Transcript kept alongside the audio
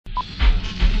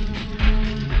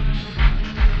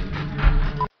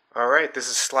Alright, this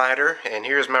is Slider, and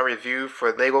here's my review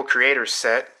for LEGO Creator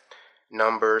Set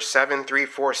number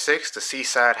 7346, the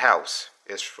Seaside House.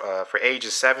 It's for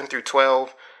ages 7 through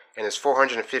 12, and it's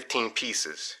 415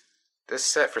 pieces. This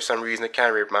set, for some reason, it kind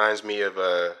of reminds me of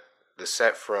the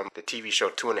set from the TV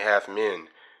show 2.5 Men.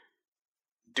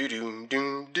 Do-doom,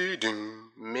 doom,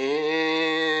 do-doom,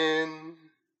 men.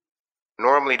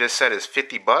 Normally this set is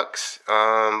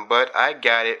 $50, but I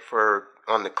got it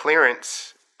on the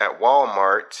clearance at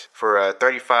Wal-Mart for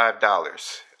 $35.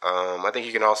 I think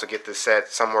you can also get this set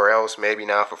somewhere else, maybe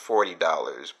now for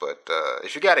 $40. But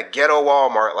if you got a ghetto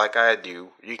Walmart like I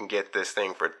do, you can get this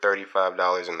thing for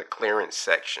 $35 in the clearance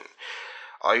section.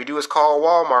 All you do is call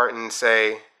Walmart and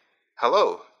say,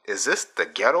 "Hello, is this the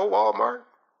ghetto Walmart?"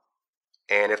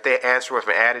 And if they answer with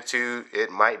an attitude, it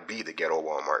might be the ghetto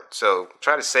Walmart. So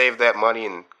try to save that money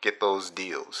and get those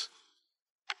deals.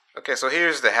 Okay, so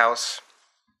here's the house.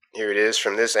 Here it is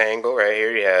from this angle right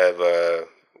here. You have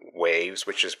waves,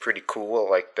 which is pretty cool. I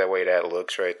like the way that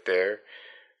looks right there.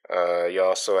 You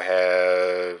also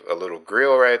have a little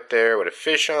grill right there with a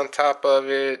fish on top of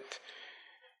it.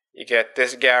 You got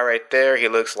this guy right there. He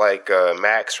looks like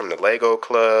Max from the Lego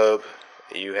Club.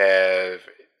 You have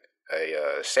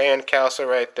a sandcastle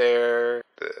right there.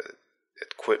 The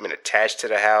equipment attached to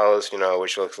the house,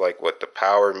 which looks like the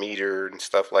power meter and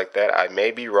stuff like that. I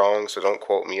may be wrong, so don't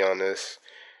quote me on this.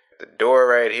 The door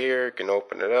right here, you can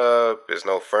open it up. There's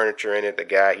no furniture in it. The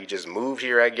guy, he just moved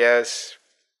here, I guess.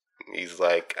 He's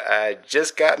like, "I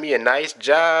just got me a nice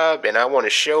job and I want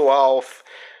to show off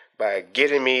by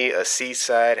getting me a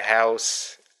seaside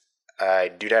house. I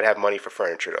do not have money for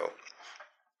furniture though,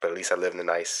 but at least I live in a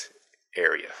nice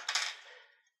area."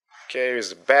 Okay, here's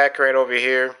the back right over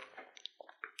here.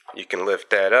 You can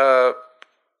lift that up.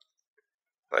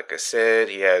 Like I said,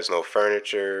 he has no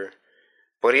furniture.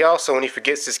 But he also, when he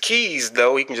forgets his keys,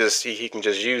 though, he can just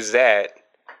use that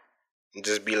and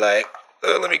just be like,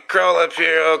 "Oh, let me crawl up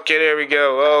here. Okay, there we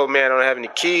go. Oh man, I don't have any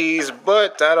keys,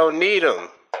 but I don't need them."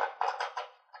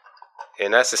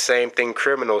 And that's the same thing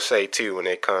criminals say too when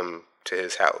they come to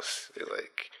his house. They're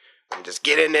like, "Just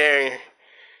get in there."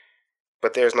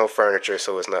 But there's no furniture,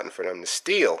 so it's nothing for them to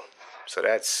steal. So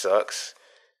that sucks.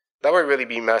 That would really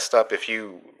be messed up if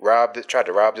you tried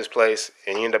to rob this place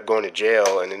and you end up going to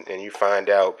jail and you find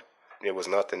out there was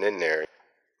nothing in there.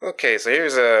 Okay, so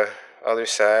here's the other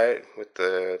side with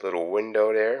the little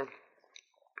window there.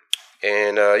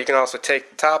 And you can also take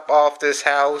the top off this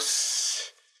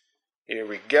house. Here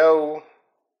we go.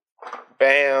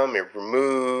 Bam, it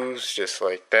removes just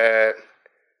like that.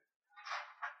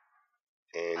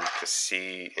 And you can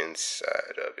see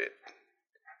inside of it.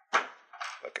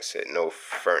 Like I said, no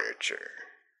furniture.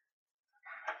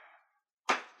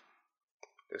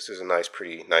 This is a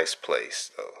pretty nice place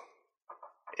though.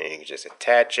 And you can just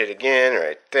attach it again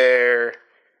right there.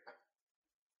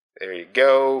 There you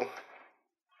go.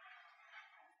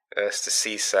 That's the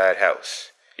Seaside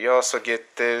House. You also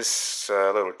get this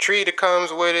little tree that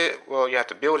comes with it. Well, you have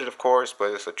to build it, of course,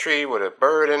 but it's a tree with a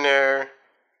bird in there.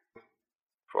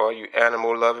 For all you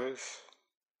animal lovers.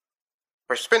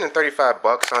 For spending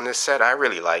 $35 on this set, I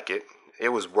really like it. It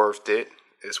was worth it.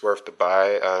 It's worth the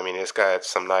buy. I mean, it's got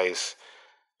some nice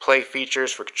play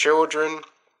features for children.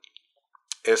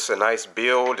 It's a nice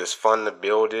build. It's fun to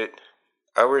build it.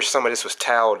 I wish some of this was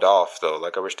tiled off, though.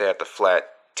 Like, I wish they had the flat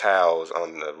tiles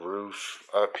on the roof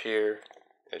up here,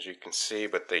 as you can see,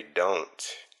 but they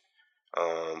don't.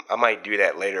 I might do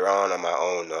that later on my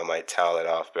own, though. I might tile it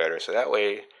off better. So that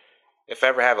way, if I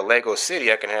ever have a Lego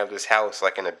city, I can have this house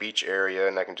like in a beach area,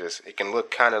 and it can look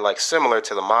kind of like similar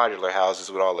to the modular houses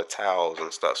with all the tiles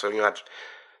and stuff. So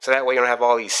so that way you don't have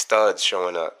all these studs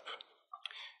showing up.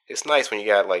 It's nice when you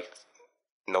got like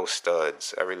no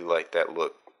studs. I really like that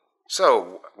look.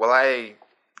 So will I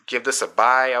give this a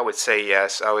buy? I would say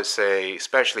yes. I would say,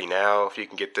 especially now, if you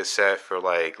can get this set for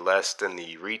like less than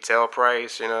the retail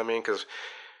price, you know what I mean? Because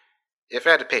if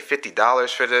I had to pay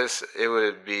 $50 for this, it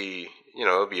would be,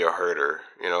 it'd be a herder,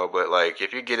 but like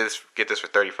if you get this for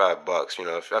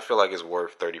 $35, I feel like it's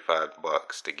worth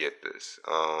 $35 to get this.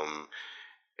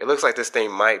 It looks like this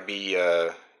thing might be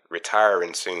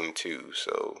retiring soon too,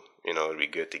 so it'd be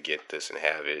good to get this and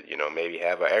have it, maybe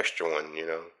have an extra one,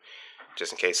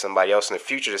 just in case somebody else in the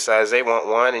future decides they want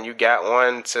one and you got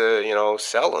one to,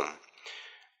 sell them.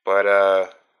 But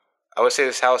I would say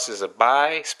this house is a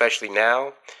buy, especially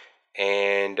now.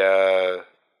 And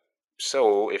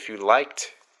so if you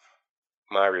liked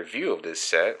my review of this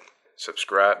set,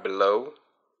 subscribe below,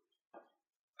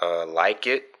 like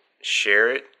it, share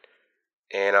it,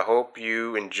 and I hope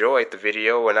you enjoyed the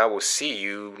video, and I will see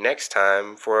you next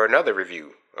time for another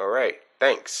review. Alright,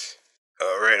 thanks.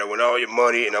 All right, I want all your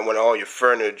money and I want all your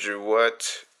furniture. What?